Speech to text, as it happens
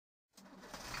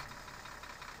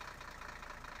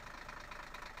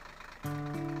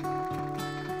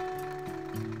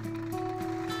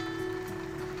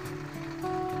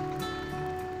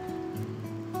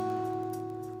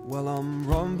Well, I'm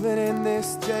rumbling in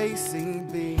this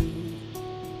JCB.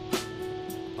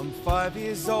 I'm 5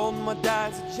 years old, my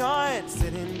dad's a giant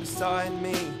sitting beside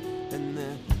me, and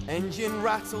the engine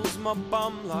rattles my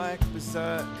bum like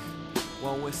berserk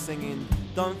while we're singing,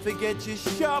 don't forget your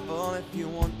shovel if you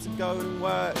want to go to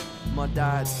work. My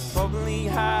dad's probably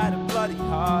had a bloody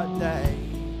hard day,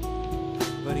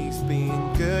 but he's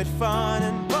being good fun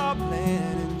and bubbling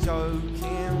and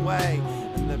joking way.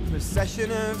 And the procession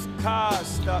of cars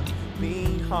stuck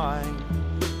behind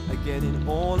are getting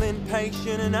all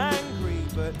impatient and angry,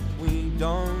 but we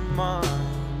don't mind.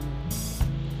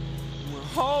 We're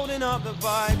holding up the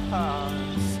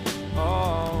bypass,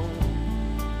 oh,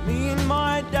 me and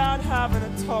my dad having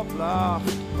a top laugh,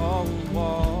 oh,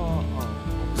 whoa,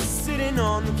 sitting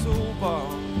on the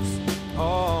toolbox,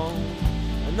 oh,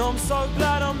 and I'm so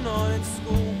glad I'm not in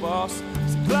school, boss,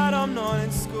 so glad I'm not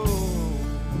in school,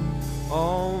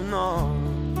 oh no.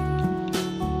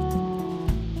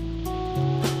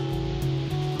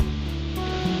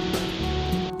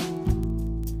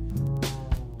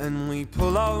 And we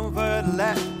pull over to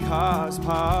let cars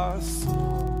pass,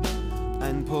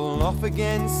 and pull off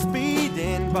again,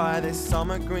 speeding by this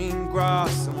summer green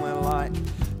grass. And we're like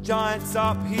giants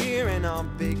up here in our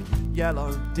big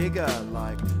yellow digger,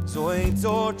 like Zoids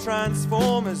or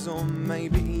Transformers, or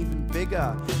maybe even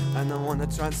bigger. And I want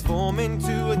to transform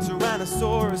into a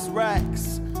Tyrannosaurus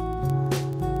Rex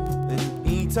and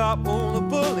eat up all the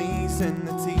bullies and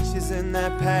the teachers and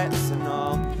their pets. And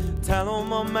I'll tell all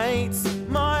my mates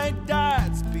my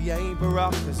dad's B.A.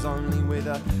 Baracus, only with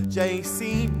a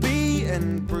JCB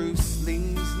and Bruce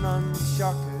Lee's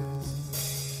nunchuckers.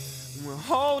 And we're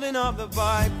holding up the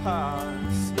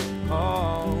bypass,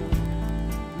 oh,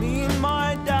 me and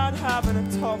my dad having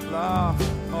a top laugh,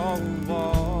 oh,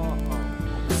 whoa,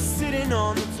 sitting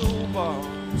on the toolbox,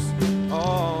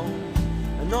 oh,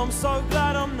 and I'm so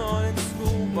glad I'm not in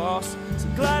school, boss, so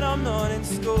glad I'm not in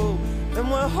school. And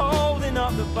we're holding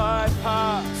up the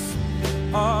bypass,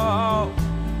 oh,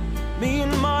 me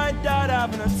and my dad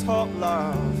having a top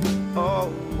laugh, oh,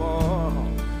 whoa,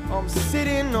 I'm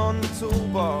sitting on the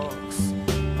toolbox,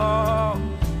 oh,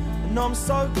 and I'm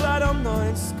so glad I'm not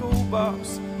in school,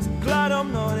 boss, so glad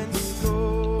I'm not in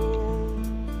school.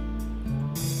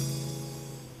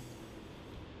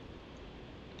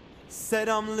 Said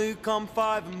I'm Luke, I'm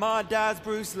 5 and my dad's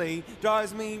Bruce Lee.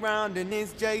 Drives me round in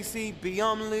his JCB.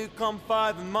 I'm Luke, I'm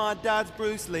 5 and my dad's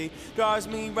Bruce Lee. Drives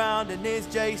me round in his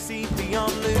JCB. I'm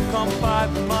Luke, I'm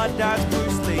 5 and my dad's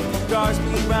Bruce Lee. Drives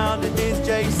me round in his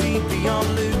JCB.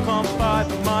 I'm Luke, I'm 5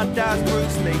 and my dad's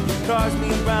Bruce Lee. Drives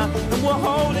me round and we're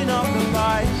holding up the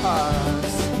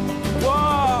bypass,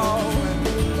 whoa,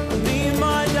 and me and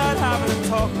my dad having a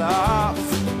top laugh,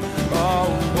 oh,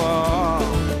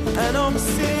 whoa, and I'm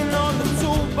sitting on the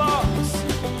toolbox,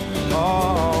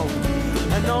 oh,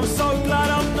 and I'm so glad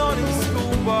I'm not in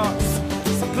school, boss,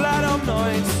 so glad I'm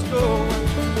not in school.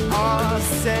 I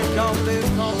said I'm Luke,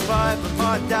 I'm 5 and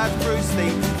my dad's Bruce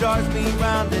Lee. Drives me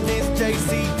round in his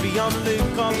JCB. I'm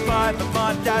Luke, I'm 5 and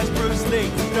my dad's Bruce Lee.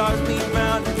 Drives me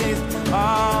round in his,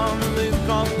 I'm Luke,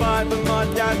 I'm 5 and my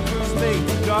dad's Bruce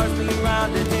Lee. Drives me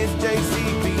round in his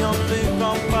JCB. I'm Luke,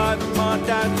 I'm 5 and my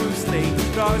dad's Bruce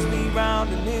Lee. Drives me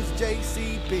round in his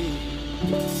JCB.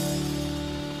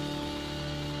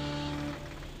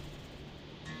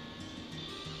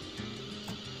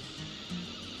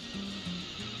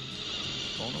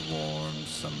 On a warm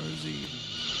summer's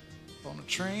eve, on a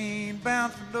train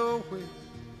bound for nowhere,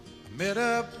 I met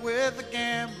up with a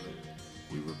gambler.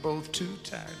 We were both too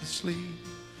tired to sleep,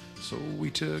 so we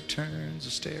took turns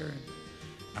of staring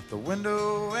out the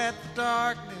window at the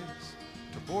darkness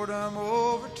till boredom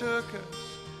overtook us,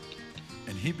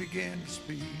 and he began to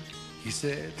speak. He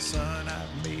said, son,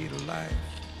 I've made a life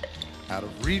out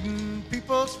of reading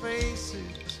people's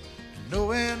faces and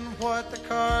knowing what the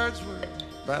cards were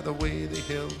by the way they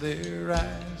held their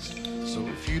eyes. So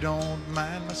if you don't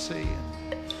mind my saying,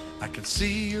 I can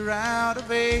see you're out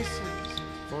of aces.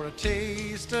 For a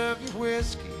taste of your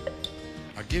whiskey,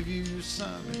 I'll give you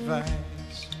some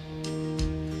advice.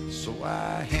 So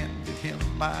I handed him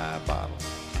my bottle,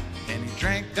 and he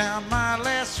drank down my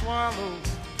last swallow.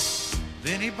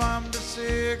 Then he bummed a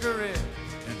cigarette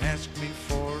and asked me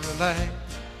for a light.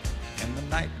 And the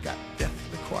night got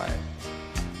deathly quiet,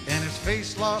 and his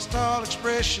face lost all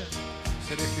expression.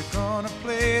 Said, if you're gonna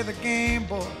play the game,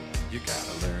 boy, you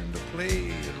gotta learn to play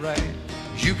it right.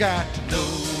 You got to know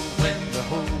when to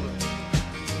hold up,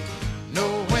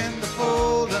 know when to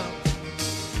fold up,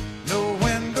 know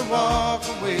when to walk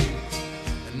away,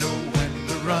 and know when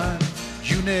to run.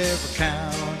 You never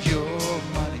count your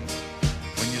money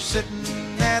when you're sitting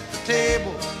at the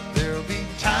table. There'll be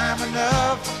time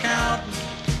enough for counting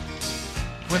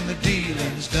when the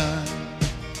dealing's done.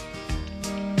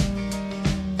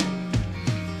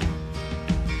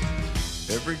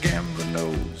 Every gambler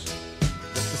knows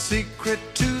that the secret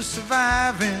to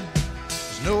surviving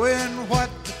is knowing what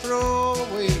to throw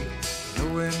away,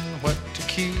 knowing what